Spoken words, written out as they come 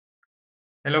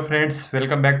Hello friends,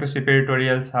 welcome back to CP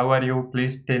Tutorials. How are you?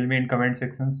 Please tell me in comment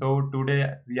section. So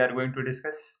today we are going to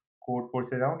discuss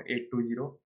Codeforces around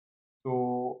 820.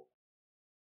 So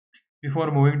before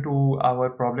moving to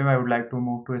our problem, I would like to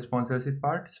move to a sponsorship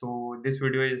part. So this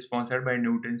video is sponsored by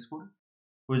Nutanix School,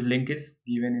 whose link is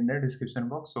given in the description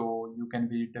box. So you can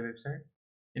visit the website.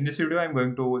 In this video, I'm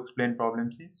going to explain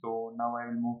problem C. So now I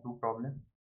will move to problem.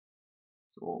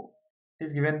 So it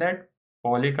is given that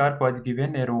polycarp was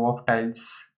given a row of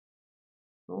tiles.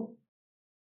 So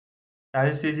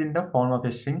tiles is in the form of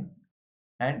a string,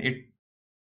 and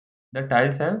the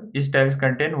tiles have each tiles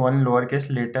contain one lowercase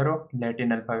letter of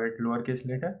Latin alphabet.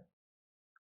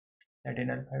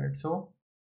 So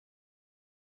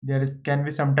there can be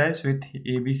some tiles with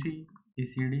ABC,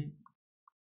 ACD.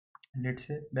 Let's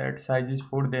say that size is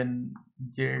 4, then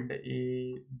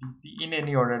ZABC, in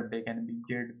any order they can be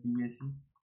ZBAC.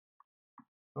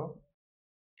 So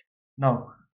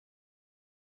now,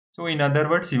 so in other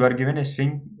words, you are given a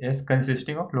string as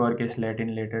consisting of lowercase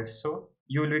Latin letters. So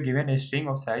you will be given a string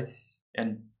of size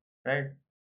n, right?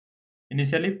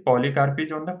 Initially, polycarp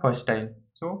is on the first tile.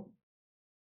 So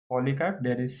polycarp,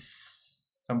 there is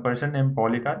some person named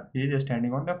Polycarp. He is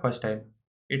standing on the first tile.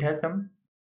 It has some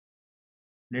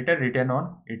letter written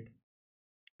on it,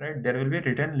 right? There will be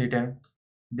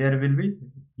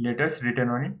letters written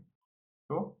on it.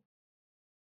 So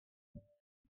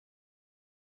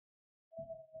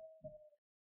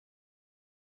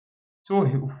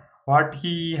what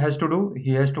he has to do,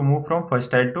 he has to move from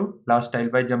first tile to last tile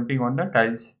by jumping on the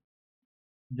tiles.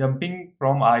 Jumping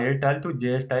from I tile to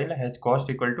J tile has cost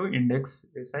equal to index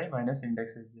Si minus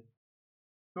index Sj.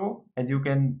 So as you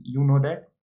know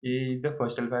that A is the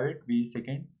first alphabet, B is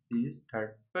second, C is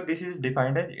third. So this is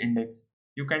defined as index.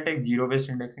 You can take zero based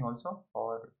indexing also,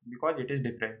 or because it is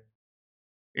different.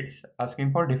 It's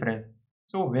asking for difference.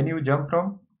 So when you jump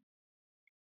from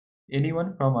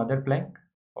anyone from other blank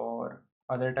or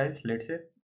other tiles, let's say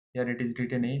here it is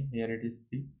written A, here it is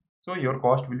C. So your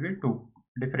cost will be 2.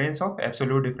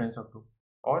 Absolute difference of 2.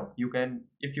 Or you can,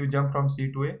 if you jump from C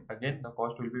to A, again the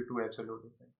cost will be 2 absolute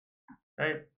difference.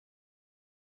 Right?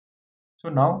 So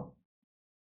now,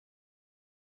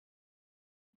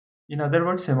 in other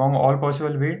words, among all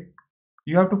possible weight,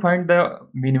 you have to find the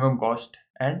minimum cost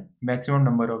and maximum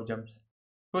number of jumps.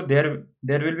 So there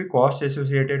will be cost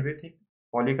associated with it.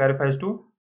 Polycarp has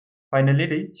to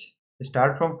finally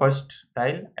start from first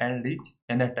tile and reach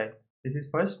nth tile. This is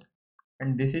first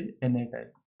and this is nth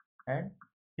tile, and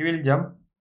he'll jump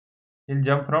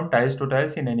from tiles to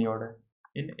tiles in any order,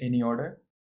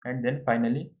 and then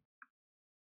finally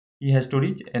he has to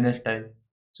reach nth tile.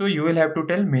 So you will have to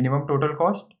tell minimum total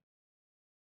cost,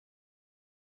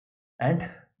 and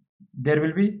there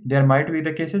might be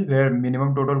the cases where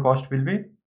minimum total cost will be,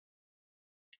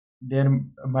 there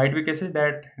might be cases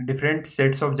that different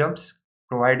sets of jumps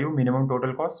provide you minimum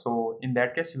total cost. So in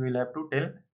that case you will have to tell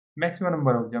maximum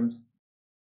number of jumps.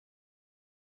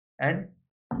 And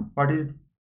what is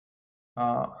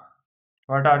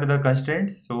what are the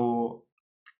constraints? So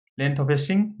length of a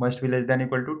string must be less than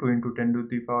equal to 2 into 10 to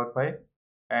the power 5,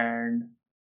 and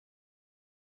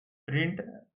print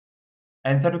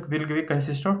answer will be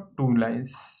consist of 2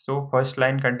 lines. So first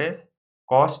line contains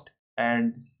cost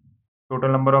and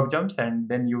total number of jumps, and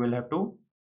then you will have to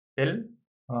tell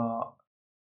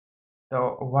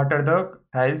what are the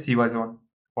tiles he was on,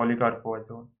 Polycarp was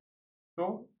on.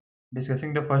 So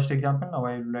discussing the first example, now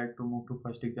I would like to move to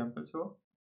first example. So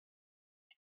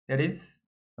there is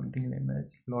something named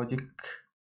as logic.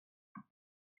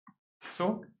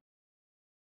 So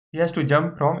he has to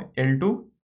jump from L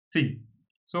to C.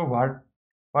 So what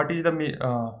is the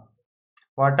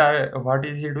what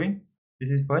is he doing? This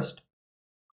is first,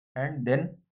 and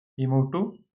then he moved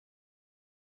to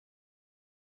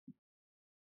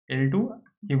L to,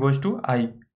 he goes to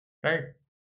I, right?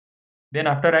 Then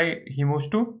after I, he moves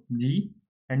to G,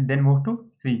 and then move to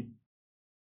C.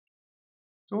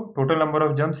 So total number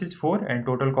of jumps is 4 and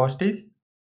total cost is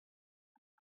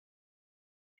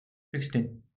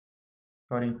 16.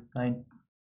 Sorry, 9.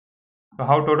 So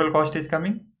how total cost is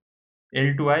coming?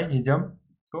 L to I, he jumped,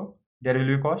 so there will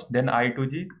be cost. Then I to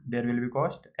G, there will be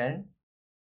cost, and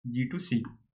G to C.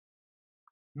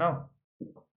 Now,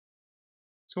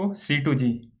 so C to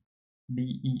G,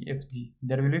 D, E, F, G,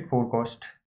 there will be 4 cost.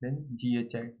 Then G,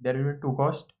 H, I, there will be 2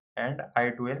 cost, and I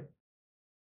to L,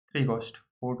 3 cost.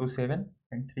 4 to 7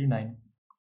 and 3, 9.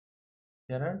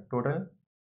 There are total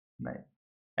 9.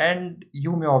 And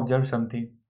you may observe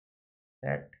something,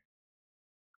 that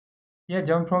here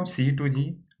jump from C to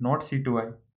G, not C to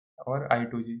I or I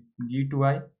to G, G to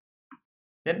I,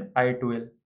 then I to L.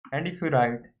 And if you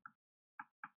write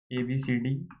A, B, C,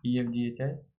 D, E, F, G, H,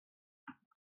 I.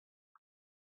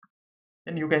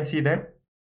 Then you can see that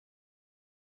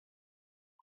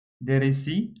there is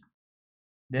C,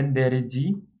 then there is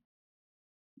G,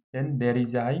 then there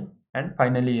is I, and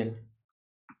finally L.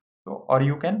 So, or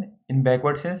you can, in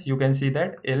backward sense, you can see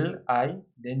that L, I,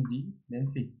 then G, then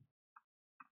C,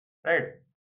 right?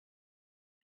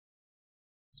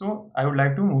 So I would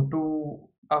like to move to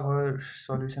our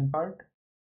solution part.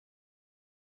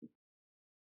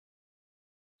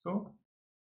 So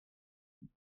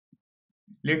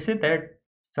let's say that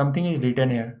something is written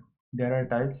here. There are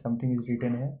tiles, something is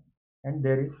written here, and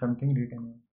there is something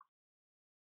written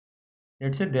here.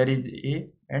 Let's say there is A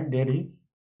and there is,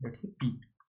 let's say, P.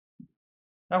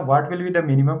 Now what will be the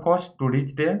minimum cost to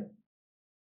reach there?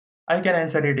 I can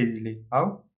answer it easily.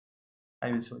 How?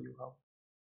 I will show you how.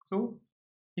 So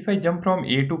if I jump from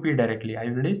A to P directly, I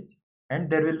will reach, and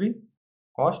there will be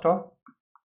cost of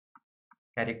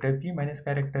character P minus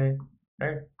character A,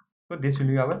 right? So this will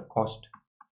be our cost.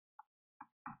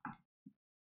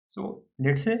 So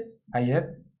let's say I have,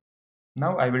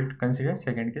 now I will consider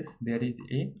second case. There is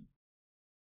A,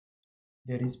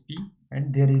 there is P,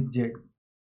 and there is Z.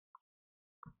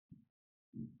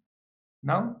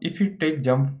 Now if you take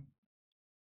jump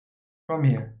from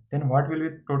here, then what will be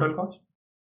total cost?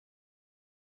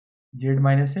 Z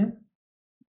minus A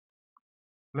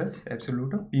plus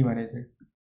absolute of P minus Z.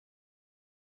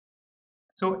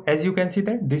 So as you can see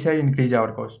that this has increased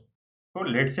our cost. So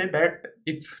let's say that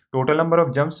if total number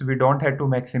of jumps we don't have to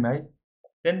maximize,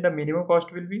 then the minimum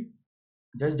cost will be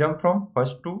just jump from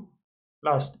first to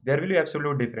last. There will be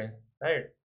absolute difference, right?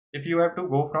 If you have to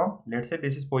go from, let's say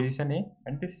this is position A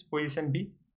and this is position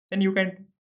B, then you can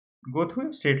go through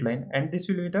a straight line and this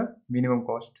will be the minimum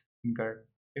cost incurred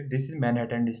if this is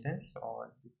Manhattan distance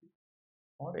or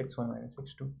x1 minus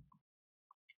x2,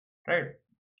 right?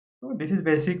 So this is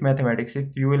basic mathematics. If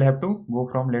you will have to go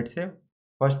from, let's say,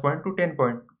 first point to 10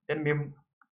 point, then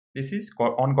this is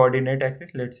on coordinate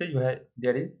axis. Let's say you have,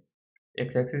 there is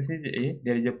x-axis is A,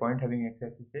 there is a point having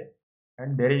x-axis A,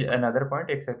 and there is another point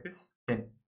x-axis 10.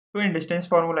 So in distance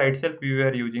formula itself we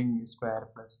were using square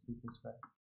plus this square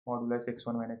modulus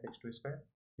x1 minus x2 square,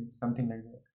 something like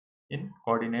that in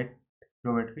coordinate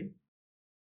geometry.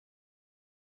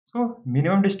 So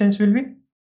minimum distance will be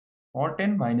mod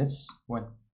 10 minus 1.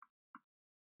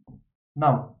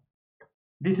 Now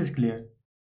this is clear.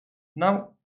 Now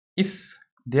if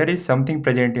there is something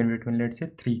present in between, let's say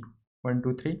 3, 1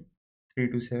 2 3,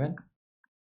 3 to 7,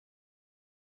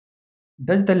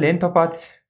 does the length of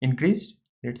path increase?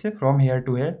 Let's say from here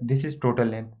to here, this is total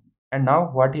length, and now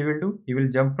what he will do, he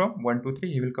will jump from 1 to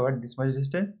 3, he will cover this much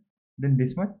distance, then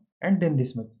this much, and then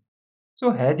this much. So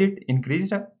has it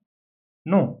increased?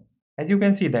 No. As you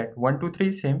can see that 1 to 3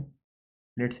 is same,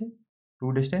 let's say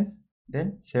 2 distance,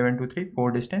 then 7 to 3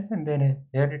 4 distance, and then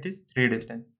here it is 3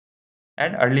 distance,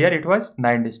 and earlier it was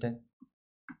 9 distance,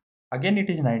 again it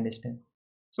is 9 distance.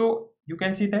 So you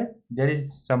can see that there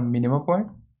is some minimum point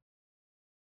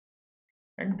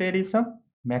and there is some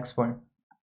max point,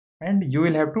 and you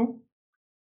will have to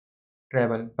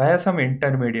travel via some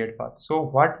intermediate path. So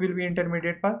what will be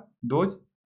intermediate path? Those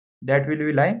that will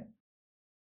be lying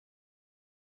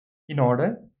in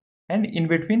order and in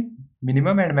between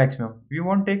minimum and maximum. We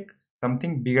won't take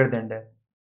something bigger than that,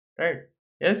 right?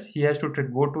 Else he has to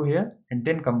go to here and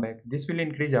then come back. This will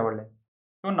increase our length.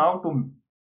 So now to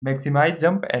maximize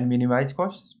jump and minimize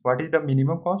cost, what is the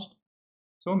minimum cost?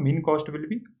 So min cost will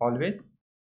be always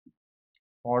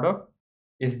mod of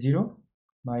S0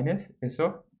 minus S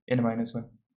of n minus 1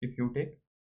 if you take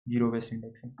zero based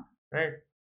indexing, right?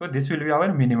 So this will be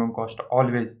our minimum cost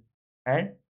always.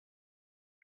 And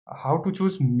how to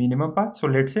choose minimum path? So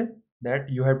let's say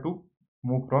that you have to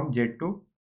move from Z to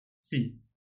C,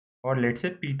 or let's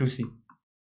say P to C.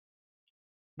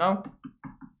 Now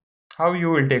how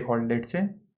you will take hold? Let's say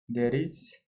there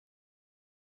is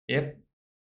F,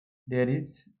 there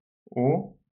is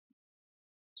O.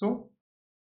 So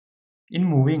in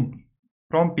moving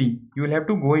from P, you will have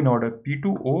to go in order P to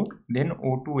O, then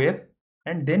O to F,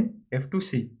 and then F to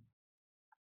C,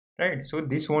 right? So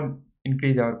this won't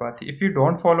increase our path. If you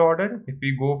don't follow order, if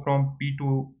we go from P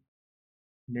to,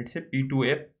 let's say P to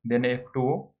F, then F to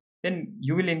O, then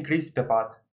you will increase the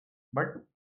path. But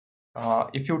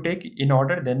if you take in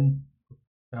order, then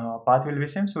path will be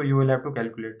same, so you will have to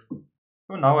calculate.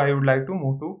 So now I would like to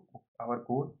move to our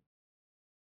code.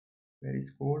 Where is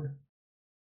code?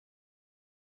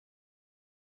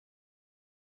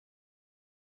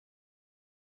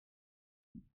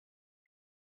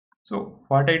 So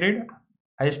what I did,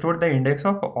 I stored the index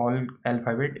of all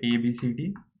alphabet A, B, C,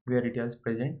 D where it is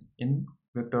present in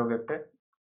vector,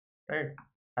 right?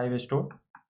 I have stored.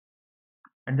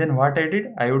 And then what I did,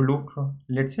 I would look for,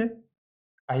 let's say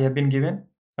I have been given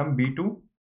some B2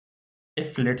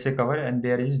 if let's say cover and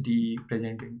there is D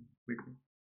present in between.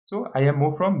 So I have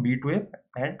moved from B to F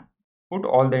and put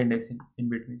all the index in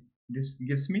between. This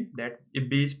gives me that if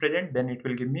B is present, then it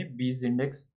will give me B's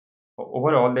index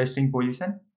over all the string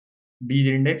position,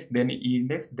 D index, then E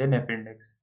index, then F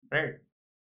index, right?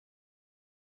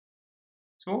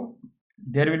 So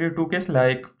there will be two cases,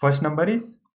 like first number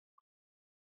is,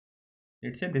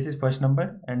 let's say this is first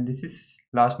number and this is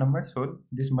last number, so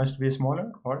this must be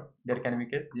smaller, or there can be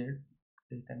case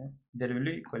there will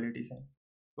be equality sign.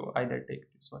 So either take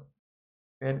this one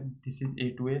where this is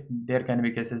A to A. There can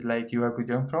be cases like you have to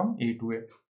jump from A to A.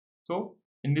 So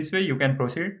in this way you can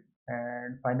proceed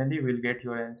and finally you will get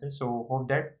your answer. So hope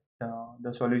that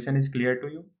the solution is clear to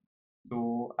you.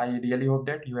 So I really hope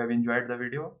that you have enjoyed the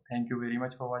video. Thank you very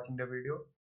much for watching the video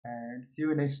and see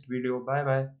you next video. Bye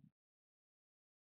bye.